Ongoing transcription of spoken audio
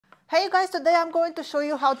Hey guys, today I'm going to show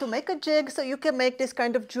you how to make a jig so you can make this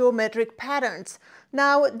kind of geometric patterns.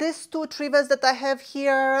 Now these two trivets that I have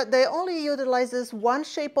here, they only utilizes one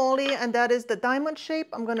shape only, and that is the diamond shape.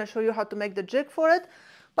 I'm going to show you how to make the jig for it.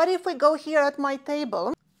 But if we go here at my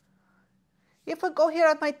table,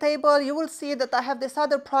 you will see that I have this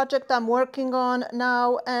other project I'm working on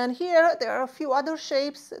now, and here there are a few other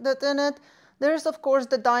shapes that in it. There's of course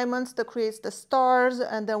the diamonds that creates the stars,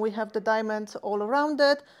 and then we have the diamonds all around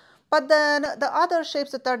it. But then the other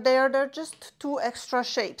shapes that are there, they're just two extra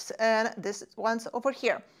shapes, and this one's over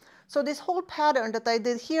here. So this whole pattern that I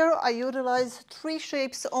did here, I utilized three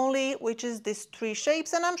shapes only, which is these three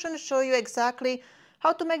shapes, and I'm going to show you exactly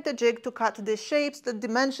how to make the jig to cut these shapes, the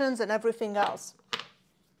dimensions, and everything else.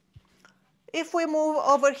 If we move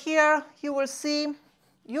over here, you will see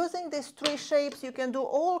using these three shapes, you can do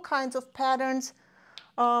all kinds of patterns.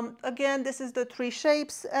 Again, this is the three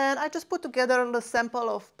shapes, and I just put together a little sample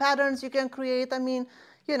of patterns you can create. I mean,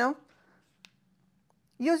 you know,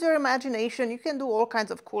 use your imagination. You can do all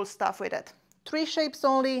kinds of cool stuff with it. Three shapes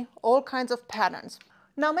only, all kinds of patterns.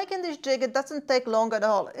 Now making this jig, it doesn't take long at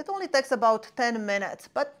all. It only takes about 10 minutes,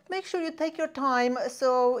 but make sure you take your time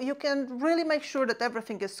so you can really make sure that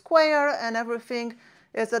everything is square and everything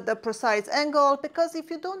is at the precise angle, because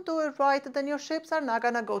if you don't do it right, then your shapes are not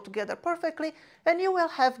gonna go together perfectly and you will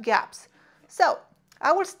have gaps. So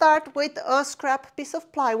I will start with a scrap piece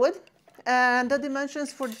of plywood, and the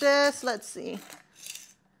dimensions for this, let's see,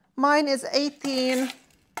 mine is 18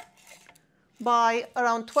 by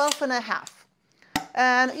around 12.5.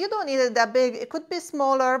 And you don't need it that big, it could be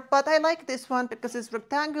smaller, but I like this one because it's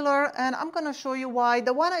rectangular, and I'm going to show you why.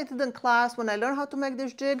 The one I did in class when I learned how to make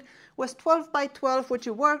this jig was 12 by 12, which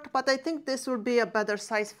worked, but I think this will be a better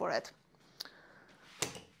size for it.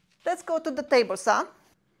 Let's go to the table saw.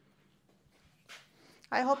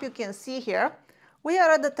 I hope you can see here. We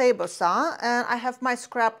are at the table saw, and I have my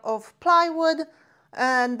scrap of plywood,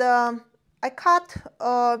 and I cut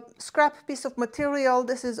a scrap piece of material.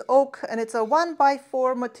 This is oak, and it's a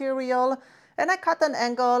 1x4 material, and I cut an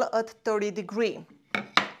angle at 30 degrees.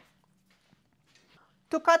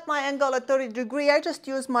 To cut my angle at 30 degrees, I just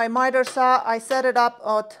use my miter saw. I set it up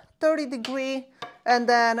at 30 degrees, and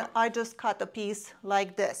then I just cut a piece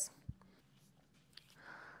like this.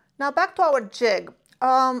 Now back to our jig.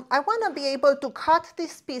 I want to be able to cut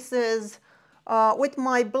these pieces with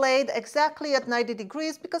my blade exactly at 90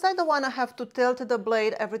 degrees, because I don't want to have to tilt the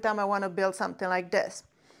blade every time I want to build something like this.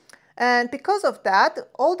 And because of that,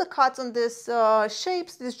 all the cuts on these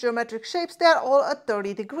shapes, these geometric shapes, they are all at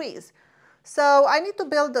 30 degrees. So I need to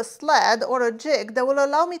build a sled or a jig that will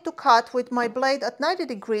allow me to cut with my blade at 90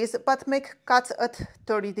 degrees, but make cuts at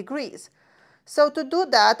 30 degrees. So to do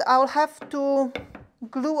that, I'll have to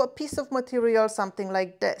glue a piece of material, something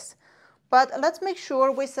like this. But let's make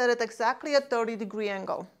sure we set it exactly at 30-degree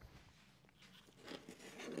angle.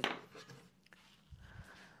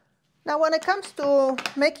 Now when it comes to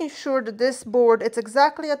making sure that this board is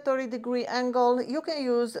exactly at 30-degree angle, you can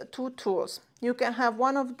use two tools. You can have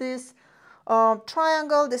one of these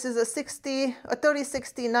triangle. This is a 30,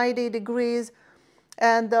 60, 90 degrees.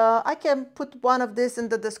 And I can put one of this in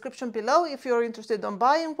the description below if you're interested in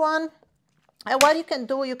buying one. And what you can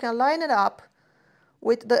do, you can line it up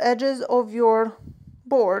with the edges of your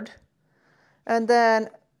board, and then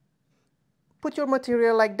put your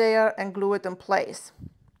material like there and glue it in place.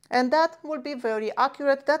 And that will be very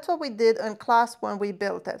accurate. That's what we did in class when we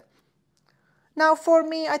built it. Now for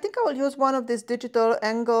me, I think I will use one of these digital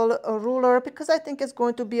angle ruler, because I think it's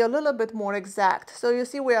going to be a little bit more exact. So you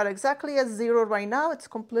see we are exactly at 0 right now. It's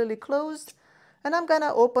completely closed, and I'm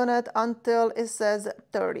gonna open it until it says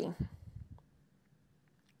 30.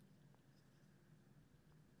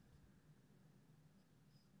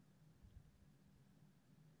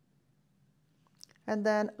 And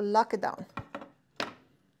then lock it down.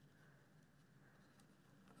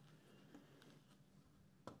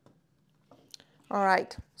 All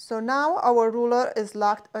right, so now our ruler is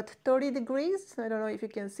locked at 30 degrees. I don't know if you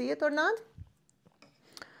can see it or not.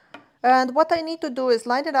 And what I need to do is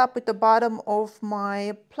line it up with the bottom of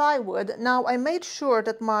my plywood. Now I made sure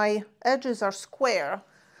that my edges are square.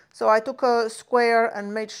 So I took a square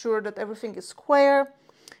and made sure that everything is square.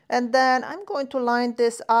 And then I'm going to line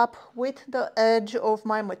this up with the edge of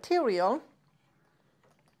my material.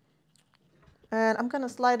 And I'm going to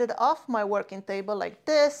slide it off my working table like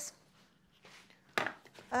this.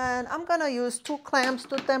 And I'm going to use two clamps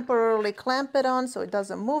to temporarily clamp it on so it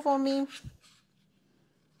doesn't move on me.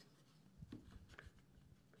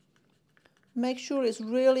 Make sure it's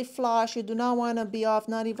really flush. You do not want to be off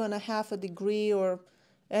not even a half a degree or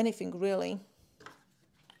anything really.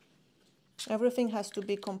 Everything has to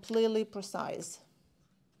be completely precise.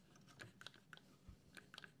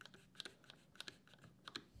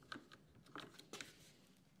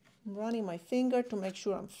 I'm running my finger to make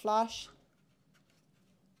sure I'm flush.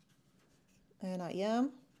 And I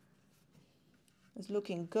am. It's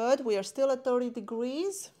looking good. We are still at 30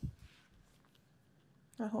 degrees.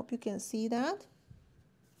 I hope you can see that.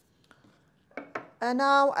 And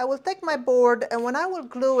now I will take my board, and when I will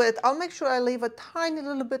glue it, I'll make sure I leave a tiny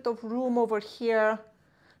little bit of room over here,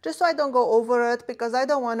 just so I don't go over it, because I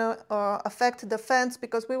don't want to affect the fence,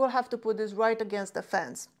 because we will have to put this right against the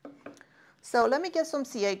fence. So let me get some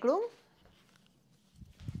CA glue.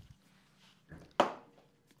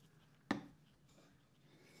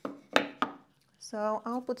 So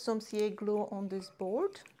I'll put some CA glue on this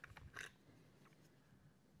board.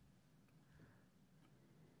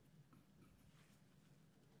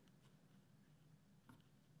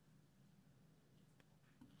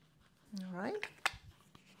 All right.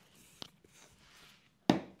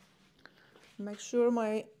 Make sure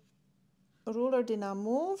my ruler did not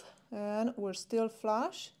move and we're still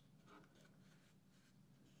flush.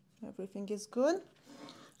 Everything is good.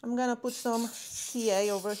 I'm gonna put some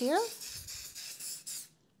CA over here.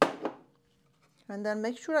 And then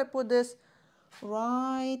make sure I put this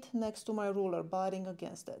right next to my ruler, butting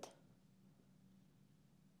against it.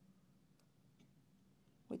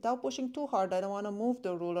 Without pushing too hard, I don't want to move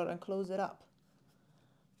the ruler and close it up.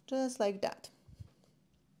 Just like that.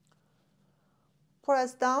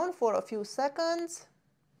 Press down for a few seconds.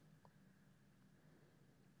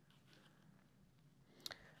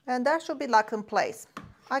 And that should be locked in place.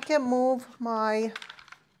 I can move my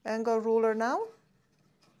angle ruler now.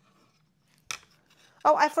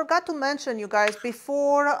 Oh, I forgot to mention, you guys,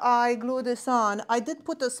 before I glue this on, I did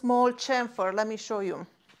put a small chamfer. Let me show you.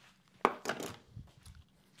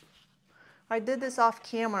 I did this off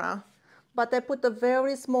camera, but I put a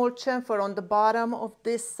very small chamfer on the bottom of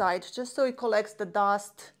this side, just so it collects the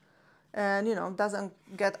dust and, you know, doesn't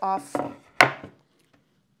get off.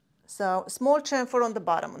 So small chamfer on the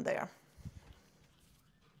bottom there.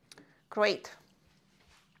 Great.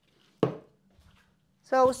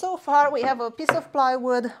 So far we have a piece of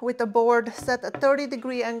plywood with a board set at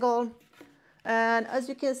 30-degree angle. And as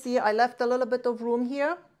you can see, I left a little bit of room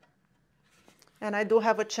here. And I do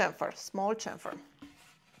have a chamfer, small chamfer.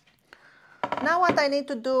 Now what I need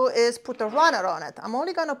to do is put a runner on it. I'm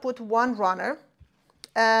only gonna put one runner.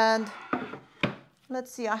 And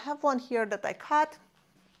let's see, I have one here that I cut.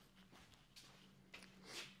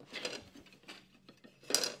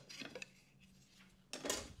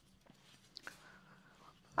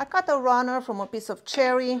 I cut a runner from a piece of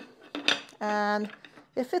cherry, and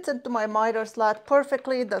it fits into my miter slot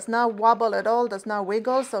perfectly. It does not wobble at all, does not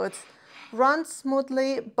wiggle, so it runs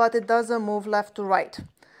smoothly, but it doesn't move left to right.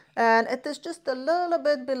 And it is just a little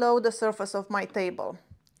bit below the surface of my table.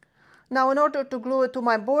 Now, in order to glue it to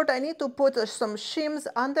my board, I need to put some shims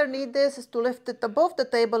underneath this to lift it above the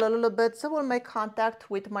table a little bit so it will make contact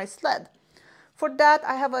with my sled. For that,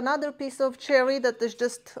 I have another piece of cherry that is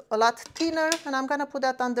just a lot thinner, and I'm gonna put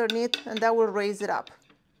that underneath, and that will raise it up.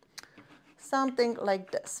 Something like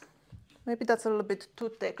this. Maybe that's a little bit too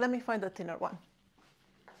thick. Let me find a thinner one.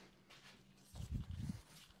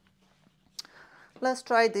 Let's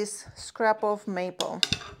try this scrap of maple.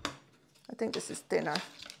 I think this is thinner.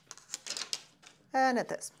 And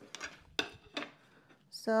it is.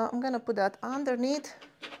 So I'm gonna put that underneath,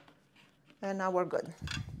 and now we're good.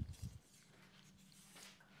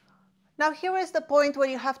 Now here is the point where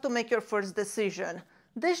you have to make your first decision.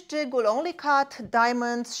 This jig will only cut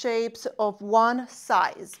diamond shapes of one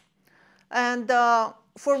size. And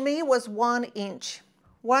for me it was 1 inch,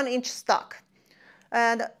 1 inch stock.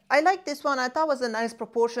 And I like this one. I thought it was a nice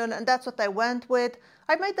proportion, and that's what I went with.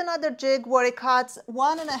 I made another jig where it cuts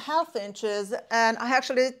 1.5 inches, and I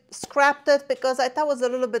actually scrapped it because I thought it was a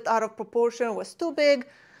little bit out of proportion, it was too big.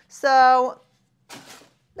 So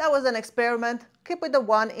that was an experiment. Keep with the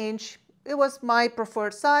 1 inch. It was my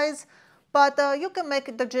preferred size, but you can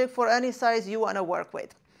make the jig for any size you want to work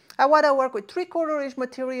with. I want to work with 3/4 inch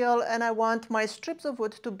material, and I want my strips of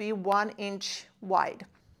wood to be 1 inch wide.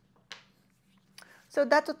 So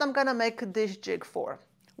that's what I'm gonna make this jig for,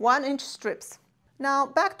 1 inch strips. Now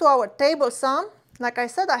back to our table saw. Like I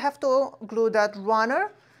said, I have to glue that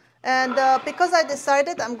runner, and because I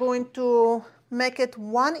decided I'm going to make it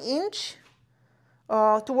 1 inch,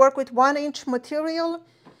 to work with 1 inch material,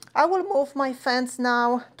 I will move my fence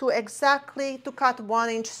now to cut 1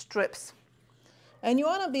 inch strips. And you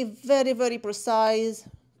want to be very, very precise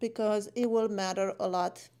because it will matter a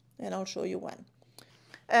lot, and I'll show you when.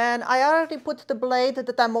 And I already put the blade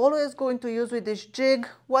that I'm always going to use with this jig.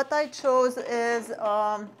 What I chose is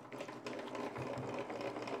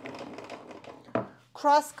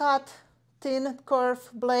cross-cut thin curve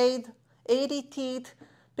blade, 80 teeth,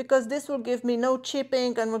 because this will give me no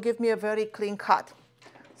chipping and will give me a very clean cut.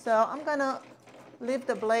 So I'm gonna leave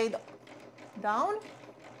the blade down.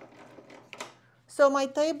 So my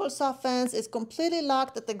table saw fence is completely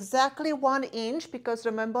locked at exactly 1 inch, because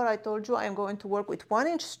remember I told you I'm going to work with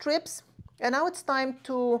 1-inch strips. And now it's time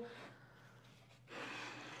to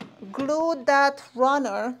glue that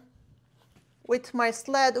runner with my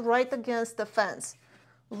sled right against the fence.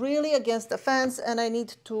 Really against the fence, and I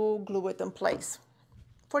need to glue it in place.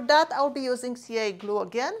 For that, I'll be using CA glue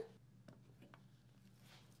again.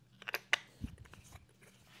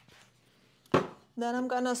 Then I'm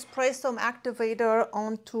gonna spray some activator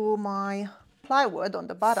onto my plywood on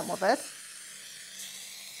the bottom of it.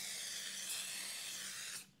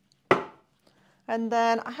 And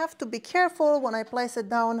then I have to be careful when I place it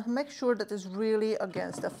down, make sure that it's really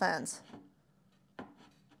against the fence.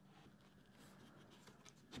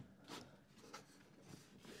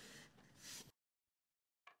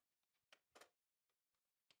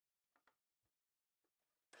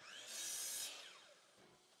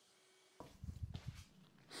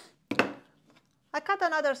 I cut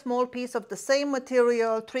another small piece of the same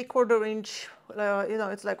material, 3/4 inch,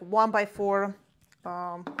 it's like 1x4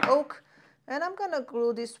 oak. And I'm gonna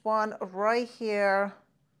glue this one right here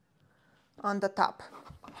on the top.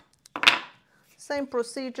 Same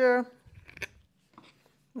procedure.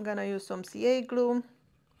 I'm gonna use some CA glue.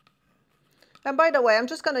 And by the way, I'm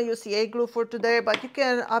just gonna use CA glue for today, but you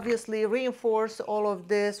can obviously reinforce all of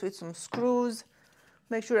this with some screws.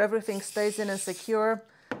 Make sure everything stays in and secure.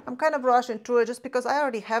 I'm kind of rushing through it just because I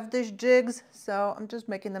already have these jigs, so I'm just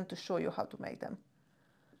making them to show you how to make them.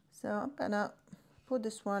 So I'm gonna put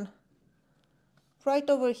this one right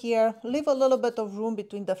over here, leave a little bit of room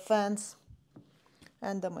between the fence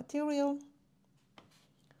and the material.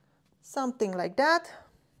 Something like that.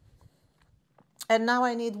 And now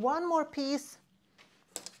I need one more piece.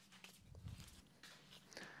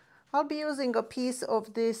 I'll be using a piece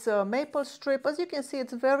of this maple strip. As you can see,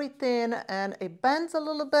 it's very thin and it bends a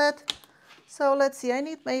little bit. So let's see, I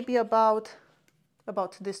need maybe about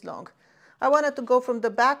this long. I wanted to go from the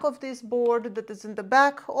back of this board that is in the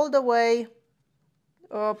back all the way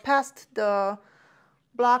past the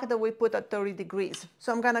block that we put at 30 degrees.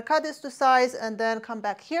 So I'm gonna cut this to size and then come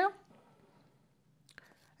back here.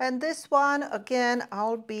 And this one, again,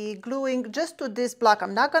 I'll be gluing just to this block.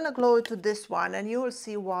 I'm not gonna glue it to this one, and you will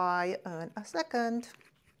see why in a second.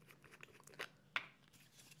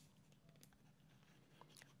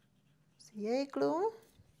 CA glue,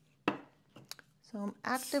 some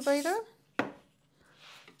activator,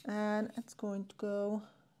 and it's going to go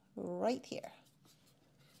right here,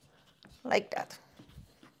 like that.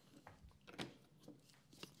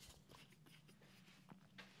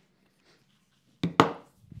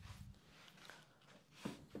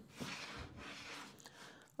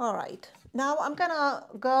 All right, now I'm gonna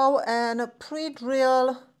go and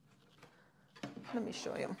pre-drill. Let me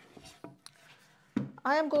show you.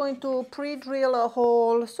 I am going to pre-drill a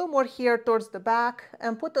hole somewhere here towards the back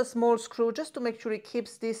and put a small screw just to make sure it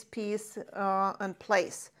keeps this piece in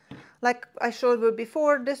place. Like I showed you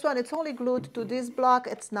before, this one, it's only glued to this block,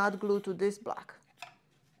 it's not glued to this block.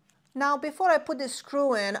 Now, before I put this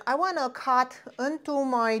screw in, I want to cut into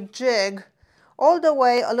my jig all the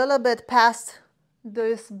way a little bit past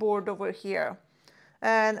this board over here.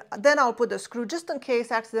 And then I'll put the screw just in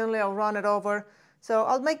case accidentally I'll run it over. So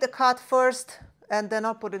I'll make the cut first and then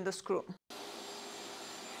I'll put in the screw.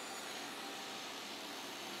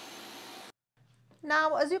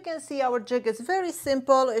 Now, as you can see, our jig is very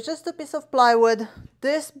simple. It's just a piece of plywood.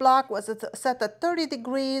 This block was set at 30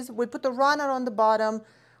 degrees. We put a runner on the bottom.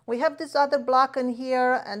 We have this other block in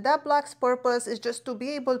here, and that block's purpose is just to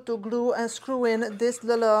be able to glue and screw in this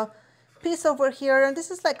little piece over here. And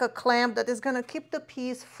this is like a clamp that is gonna keep the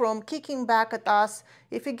piece from kicking back at us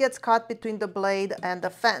if it gets caught between the blade and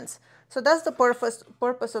the fence. So that's the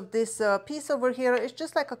purpose of this piece over here. It's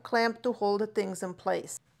just like a clamp to hold things in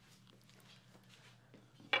place.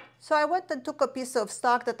 So I went and took a piece of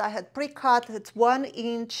stock that I had pre-cut. It's 1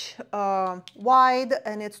 inch wide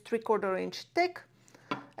and it's 3/4 inch thick.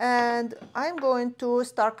 And I'm going to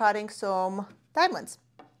start cutting some diamonds.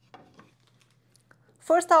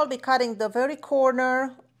 First, I'll be cutting the very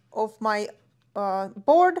corner of my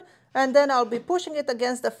board, and then I'll be pushing it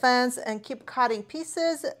against the fence and keep cutting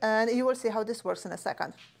pieces, and you will see how this works in a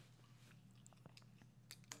second.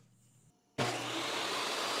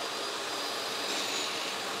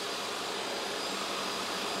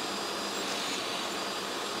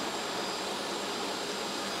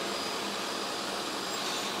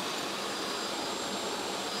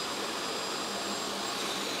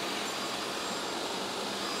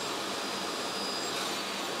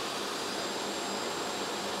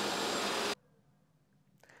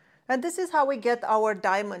 And this is how we get our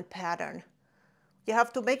diamond pattern. You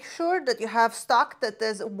have to make sure that you have stock that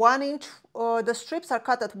is 1 inch, the strips are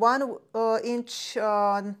cut at 1 inch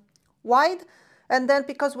wide. And then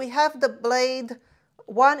because we have the blade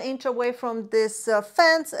 1 inch away from this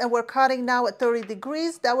fence and we're cutting now at 30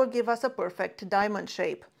 degrees, that will give us a perfect diamond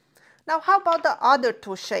shape. Now, how about the other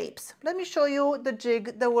two shapes? Let me show you the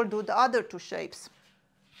jig that will do the other two shapes.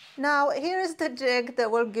 Now, here is the jig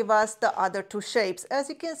that will give us the other two shapes. As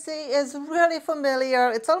you can see, it's really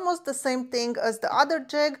familiar. It's almost the same thing as the other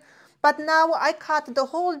jig, but now I cut the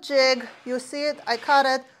whole jig. You see it? I cut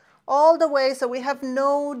it all the way, so we have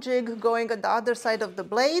no jig going on the other side of the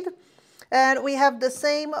blade. And we have the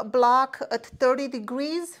same block at 30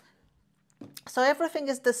 degrees. So everything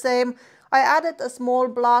is the same. I added a small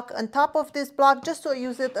block on top of this block just to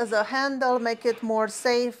use it as a handle, make it more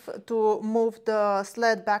safe to move the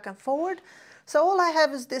sled back and forward. So all I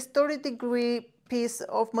have is this 30-degree piece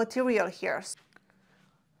of material here.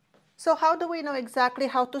 So how do we know exactly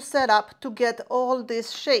how to set up to get all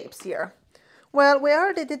these shapes here? Well, we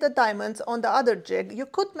already did the diamonds on the other jig. You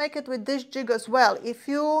could make it with this jig as well. If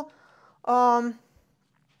you, let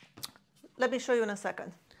me show you in a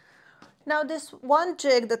second. Now this one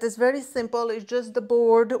jig that is very simple is just the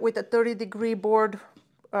board with a 30-degree board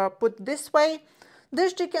put this way.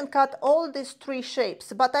 This jig can cut all these three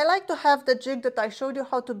shapes, but I like to have the jig that I showed you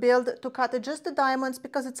how to build to cut just the diamonds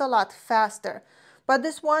because it's a lot faster. But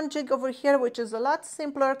this one jig over here, which is a lot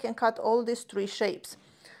simpler, can cut all these three shapes.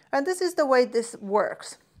 And this is the way this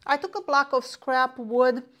works. I took a block of scrap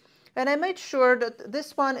wood and I made sure that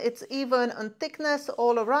this one, it's even on thickness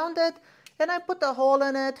all around it. And I put a hole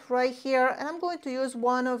in it right here, and I'm going to use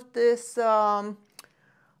one of this table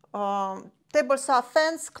saw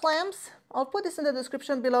fence clamps. I'll put this in the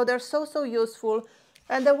description below. They're so useful.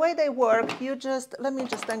 And the way they work, you just, let me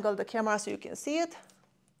just angle the camera so you can see it.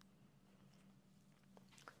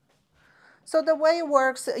 So the way it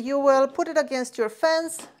works, you will put it against your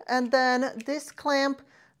fence, and then this clamp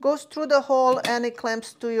goes through the hole and it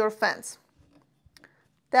clamps to your fence.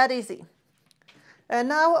 That easy. And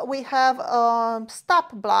now we have a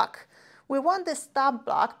stop block. We want this stop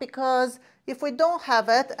block because if we don't have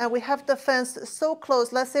it and we have the fence so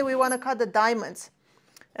close, let's say we want to cut the diamonds.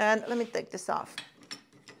 And let me take this off.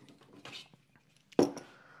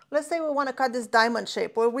 Let's say we want to cut this diamond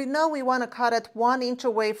shape. Well, we know we want to cut it 1 inch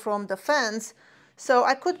away from the fence. So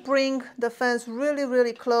I could bring the fence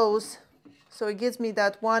really close. So it gives me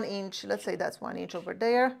that 1 inch. Let's say that's 1 inch over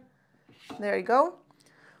there. There you go.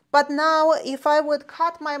 But now if I would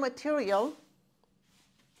cut my material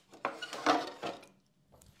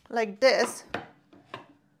like this,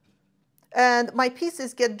 and my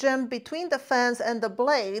pieces get jammed between the fence and the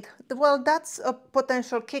blade, well, that's a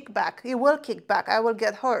potential kickback. It will kick back. I will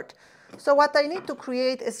get hurt. So what I need to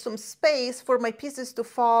create is some space for my pieces to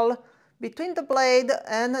fall between the blade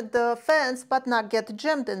and the fence, but not get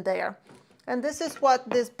jammed in there. And this is what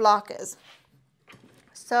this block is.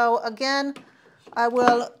 So again, I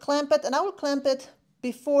will clamp it, and I will clamp it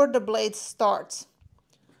before the blade starts.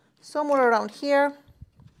 Somewhere around here.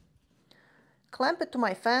 Clamp it to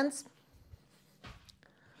my fence.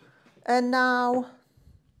 And now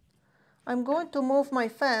I'm going to move my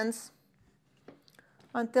fence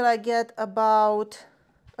until I get about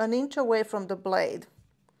 1 inch away from the blade.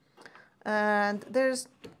 And there's,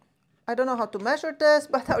 I don't know how to measure this,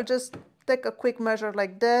 but I'll just take a quick measure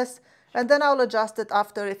like this, and then I'll adjust it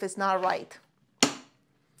after if it's not right.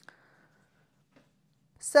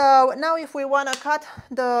 So now if we want to cut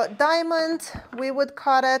the diamond, we would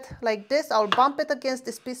cut it like this. I'll bump it against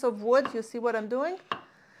this piece of wood. You see what I'm doing?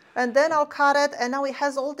 And then I'll cut it, and now it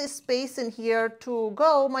has all this space in here to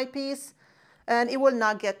go, my piece, and it will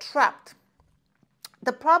not get trapped.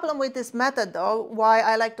 The problem with this method, though, why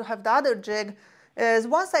I like to have the other jig, is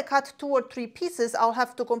once I cut 2 or 3 pieces, I'll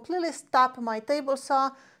have to completely stop my table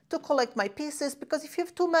saw to collect my pieces, because if you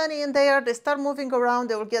have too many in there, they start moving around,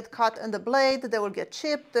 they will get caught in the blade, they will get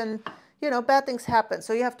chipped, and you know, bad things happen.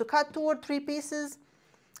 So you have to cut 2 or 3 pieces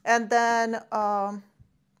and then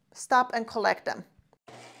stop and collect them.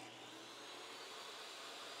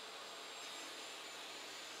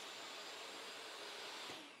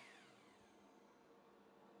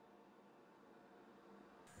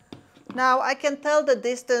 Now I can tell the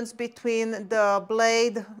distance between the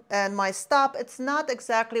blade and my stop. It's not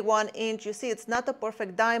exactly 1 inch. You see, it's not a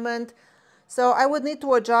perfect diamond. So I would need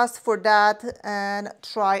to adjust for that and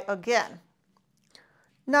try again.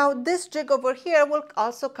 Now this jig over here will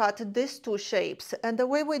also cut these 2 shapes. And the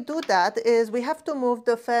way we do that is we have to move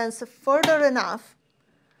the fence further enough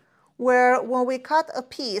where when we cut a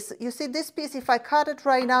piece, you see this piece, if I cut it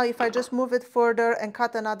right now, if I just move it further and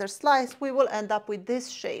cut another slice, we will end up with this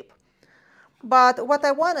shape. But what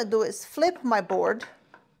I want to do is flip my board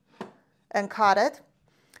and cut it.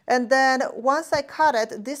 And then once I cut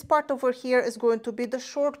it, this part over here is going to be the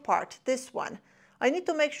short part, this one. I need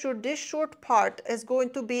to make sure this short part is going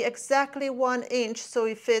to be exactly 1 inch so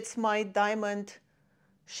it fits my diamond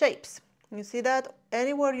shapes. You see that?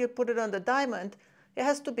 Anywhere you put it on the diamond, it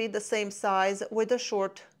has to be the same size with the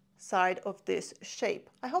short side of this shape.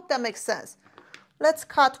 I hope that makes sense. Let's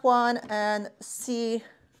cut one and see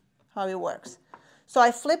how it works. So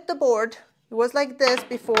I flipped the board. It was like this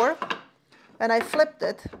before, and I flipped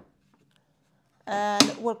it,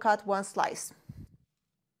 and we'll cut one slice.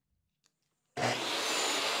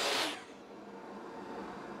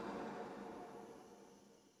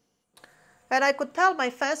 And I could tell my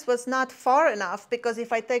fence was not far enough, because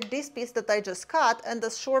if I take this piece that I just cut and the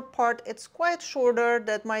short part, it's quite shorter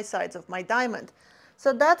than my sides of my diamond.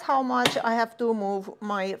 So that's how much I have to move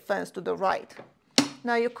my fence to the right.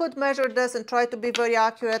 Now you could measure this and try to be very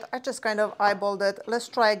accurate. I just kind of eyeballed it. Let's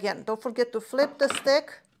try again. Don't forget to flip the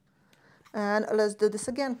stick, and let's do this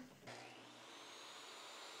again.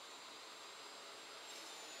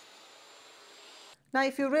 Now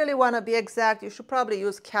if you really want to be exact, you should probably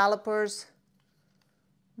use calipers.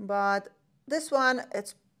 But this one,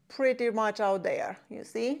 it's pretty much out there, you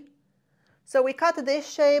see? So we cut this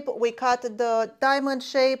shape, we cut the diamond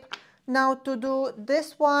shape. Now to do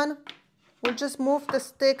this one, we'll just move the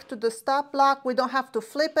stick to the stop block. We don't have to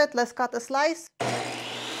flip it. Let's cut a slice.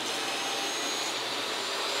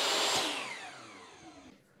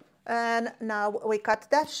 And now we cut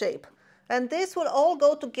that shape. And this will all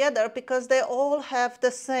go together because they all have the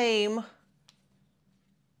same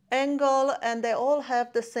angle and they all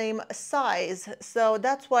have the same size. So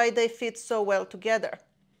that's why they fit so well together.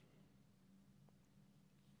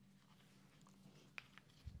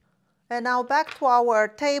 And now back to our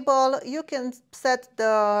table. You can set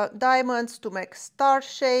the diamonds to make star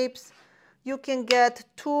shapes. You can get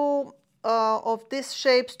two of these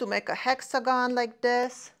shapes to make a hexagon like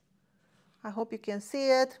this. I hope you can see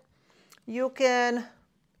it. You can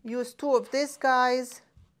use two of these guys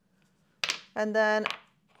and then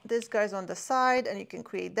this guy's on the side, and you can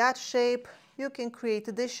create that shape. You can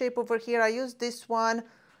create this shape over here. I use this one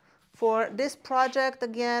for this project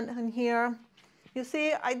again in here. You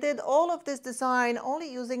see, I did all of this design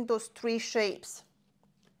only using those 3 shapes.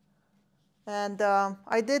 And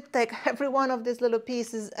I did take every one of these little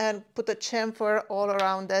pieces and put a chamfer all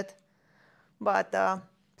around it. But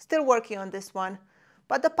still working on this one.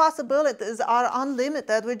 But the possibilities are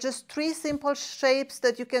unlimited with just 3 simple shapes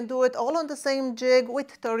that you can do it all on the same jig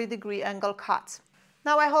with 30-degree angle cuts.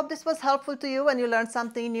 Now I hope this was helpful to you and you learned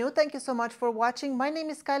something new. Thank you so much for watching. My name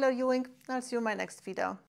is Skylar Ewing. I'll see you in my next video.